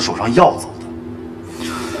他从我的手上要走的。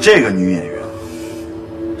这个女演员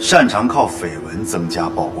擅长靠绯闻增加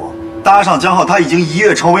曝光，搭上江浩，她已经一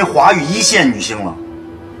跃成为华语一线女星了。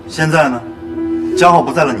现在呢，江浩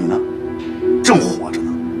不在了，你呢，正火着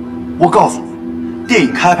呢。我告诉你，电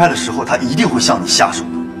影开拍的时候，他一定会向你下手的。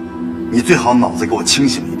你最好脑子给我清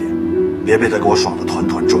醒一点，别被他给我耍得团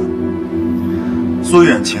团转。苏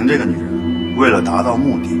远晴这个女人，为了达到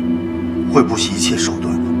目的，会不惜一切手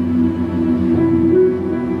段的。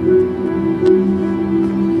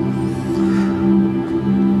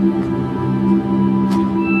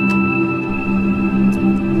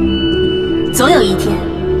总有一天，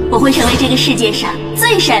我会成为这个世界上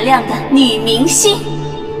最闪亮的女明星。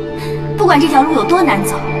不管这条路有多难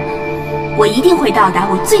走，我一定会到达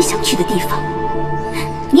我最想去的地方。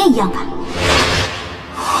你也一样吧？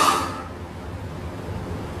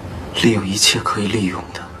利用一切可以利用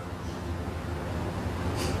的，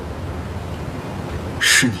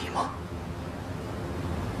是你吗？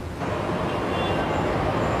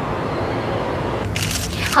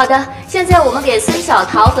好的，现在我们给孙小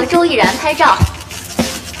桃和周逸然拍照。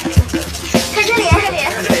看这里，看这里，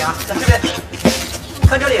看这里啊，在这边，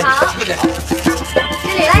看这里，好，这里，这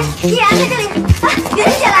里来，逸然看这里，啊，云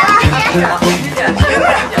姐来了，云姐，看这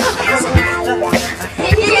里，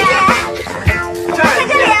云姐，看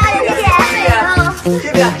这里啊，云姐，这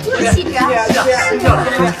边，这边，细致啊，这里，啊，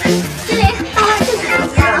这里，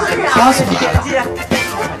他怎么来了？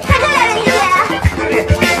看这里，云姐。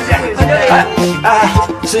哎，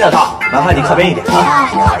孙小桃，麻烦你靠边一点啊！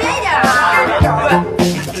靠边一点啊！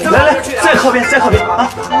来，再靠边，再靠边啊！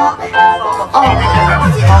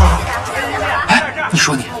哎，你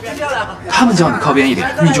说你，他们叫你靠边一点，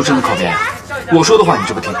你就真的靠边？我说的话你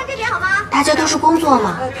这不听？大家都是工作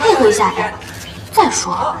嘛，配合一下呗。再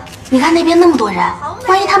说，你看那边那么多人，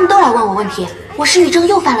万一他们都来问我问题，我失语症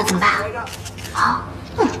又犯了怎么办？好，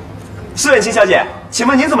苏远晴小姐，请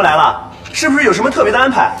问您怎么来了？是不是有什么特别的安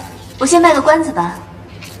排？我先卖个关子吧，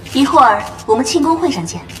一会儿我们庆功会上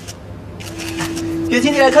见。远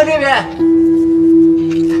晴姐，看这边，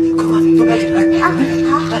快，多拍几张啊！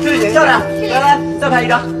好，这里漂亮，来，再拍一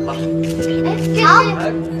张。好。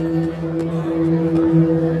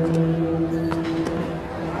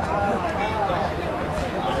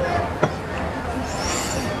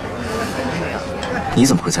你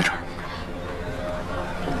怎么会在这儿？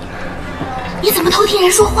你怎么偷听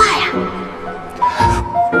人说话呀？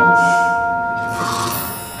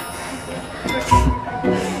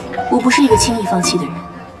我不是一个轻易放弃的人，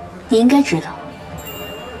你应该知道。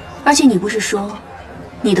而且你不是说，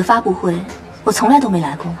你的发布会我从来都没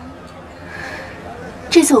来过吗？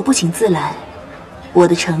这次我不请自来，我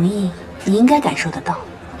的诚意你应该感受得到。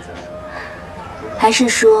还是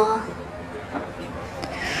说，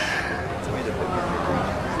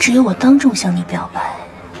只有我当众向你表白，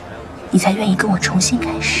你才愿意跟我重新开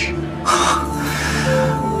始？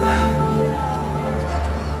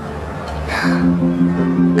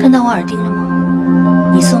看到我耳钉了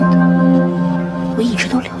吗？你送的，我一直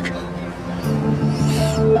都留着。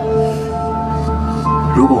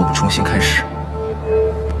如果我们重新开始，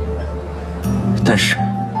但是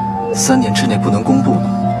3年之内不能公布呢？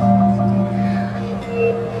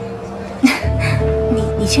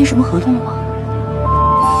你签什么合同了吗？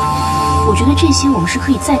我觉得这些我们是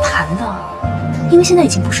可以再谈的，因为现在已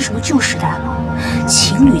经不是什么旧时代了，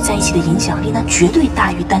情侣在一起的影响力那绝对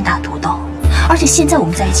大于单打独斗。而且现在我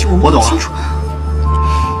们在一起，我们很清楚，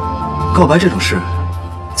告白这种事，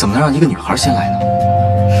怎么能让一个女孩先来呢？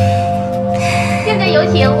现在有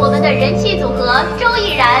请我们的人气组合周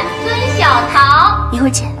逸然、孙小桃。一会儿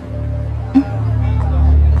见。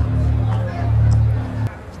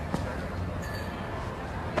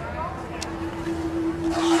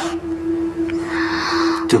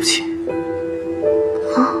对不起。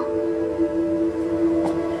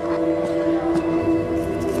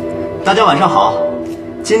大家晚上好，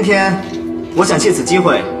今天我想借此机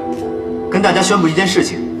会跟大家宣布一件事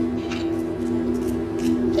情。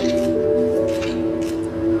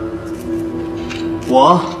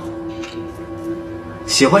我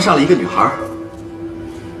喜欢上了一个女孩，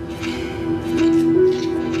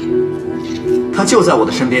她就在我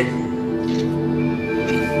的身边。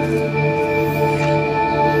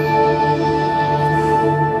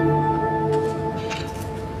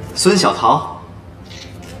孙小桃，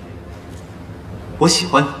我喜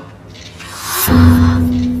欢你。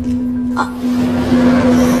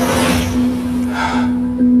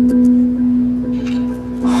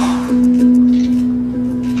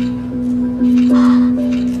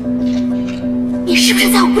你是不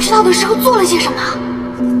是在我不知道的时候做了些什么？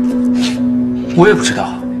我也不知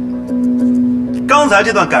道。刚才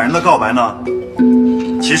这段感人的告白呢，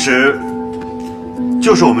其实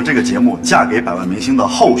就是我们这个节目《嫁给百万明星》的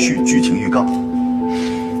后续剧情预告。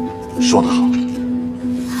说得好，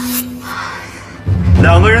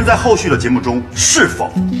两个人在后续的节目中是否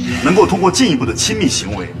能够通过进一步的亲密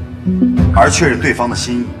行为而确认对方的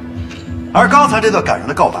心意？而刚才这段感人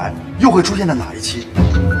的告白又会出现在哪一期？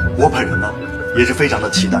我本人呢也是非常的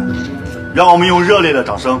期待。让我们用热烈的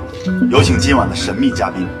掌声，有请今晚的神秘嘉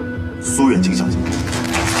宾苏远晴小姐。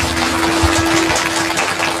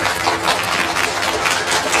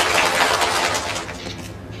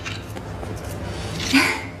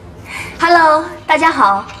Hello， 大家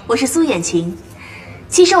好，我是苏远晴。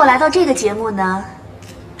其实我来到这个节目呢，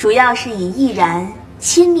主要是以毅然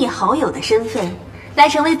亲密好友的身份，来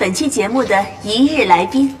成为本期节目的一日来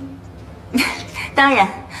宾。当然，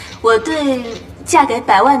我对嫁给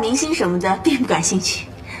百万明星什么的并不感兴趣。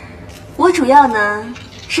我主要呢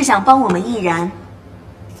是想帮我们毅然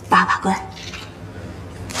把把关。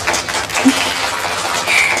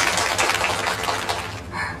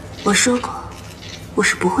我说过，我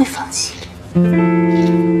是不会放弃的。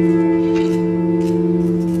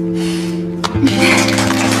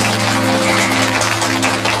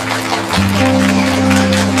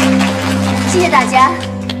谢谢大家，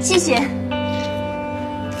谢谢。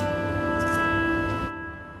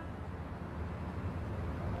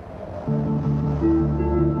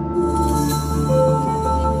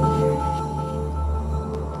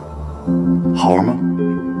好玩吗？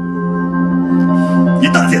你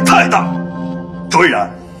胆子也太大了，周依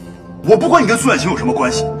然，我不管你跟苏远晴有什么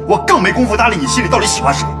关系，我更没工夫搭理你心里到底喜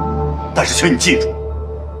欢谁。但是请你记住，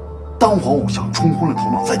当黄偶像冲昏了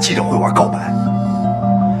头脑在记者会玩告白，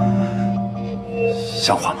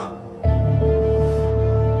像话吗？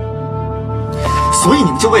所以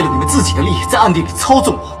你们就为了你们自己的利益，在暗地里操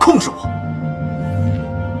纵我、控制我。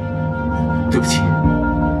对不起，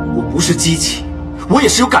我不是机器，我也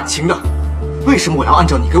是有感情的。为什么我要按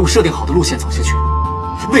照你给我设定好的路线走下去？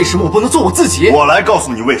为什么我不能做我自己？我来告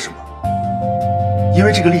诉你为什么。因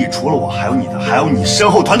为这个利益除了我，还有你的，还有你身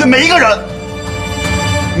后团队每一个人。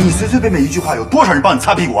你随随便便一句话，有多少人帮你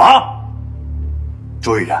擦屁股啊？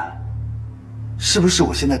周依然，是不是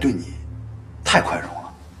我现在对你太宽容了？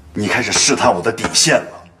你开始试探我的底线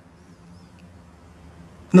了。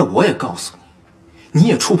那我也告诉你，你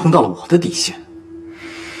也触碰到了我的底线。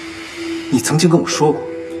你曾经跟我说过，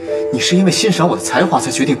你是因为欣赏我的才华才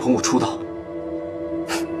决定捧我出道。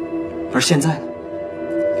而现在呢？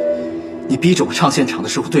你逼着我唱现场的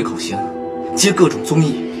时候对口型，接各种综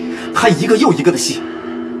艺，拍一个又一个的戏。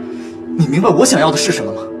你明白我想要的是什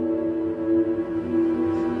么吗？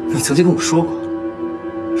你曾经跟我说过，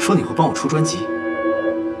说你会帮我出专辑。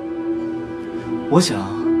我想，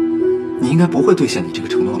你应该不会兑现你这个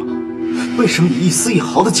承诺了吧？为什么你一丝一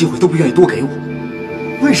毫的机会都不愿意多给我？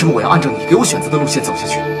为什么我要按照你给我选择的路线走下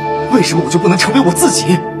去？为什么我就不能成为我自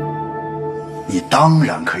己？你当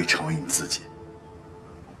然可以成为你自己，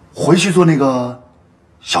回去做那个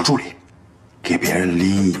小助理，给别人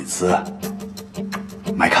拎椅子、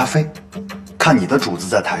买咖啡，看你的主子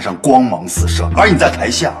在台上光芒四射，而你在台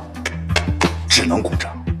下只能鼓掌。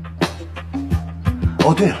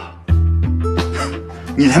哦，对了，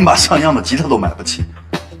你连把像样的吉他都买不起，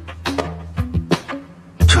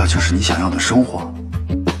这就是你想要的生活？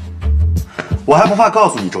我还不怕告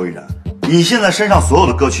诉你，周依然，你现在身上所有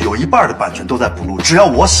的歌曲有一半的版权都在补录，只要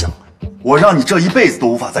我想，我让你这一辈子都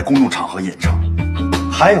无法在公众场合演唱。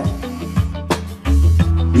还有，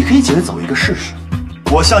你可以解约走一个试试，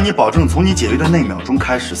我向你保证，从你解约的那秒钟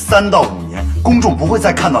开始，3到5年，公众不会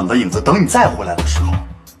再看到你的影子。等你再回来的时候，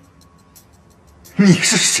你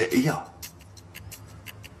是谁呀？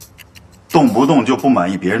动不动就不满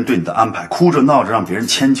意别人对你的安排，哭着闹着让别人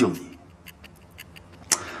迁就你。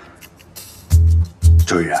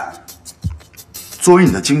周依然，作为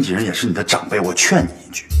你的经纪人，也是你的长辈，我劝你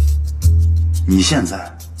一句，你现在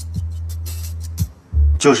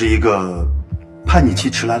就是一个叛逆期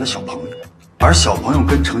迟来的小朋友，而小朋友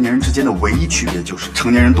跟成年人之间的唯一区别，就是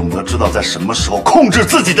成年人懂得知道在什么时候控制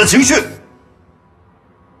自己的情绪。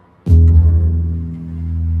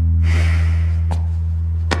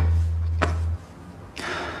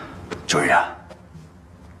周依然，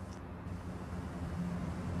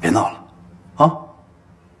别闹了，啊！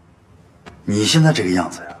你现在这个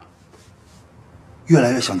样子呀，越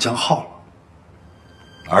来越像江浩了。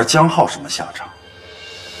而江浩什么下场，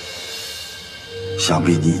想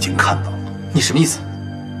必你已经看到了。你什么意思？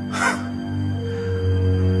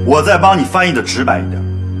我再帮你翻译的直白一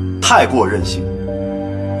点，太过任性，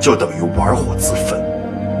就等于玩火自焚。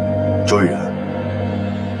周玉然，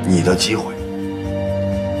你的机会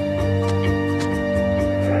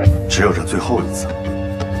只有这最后一次。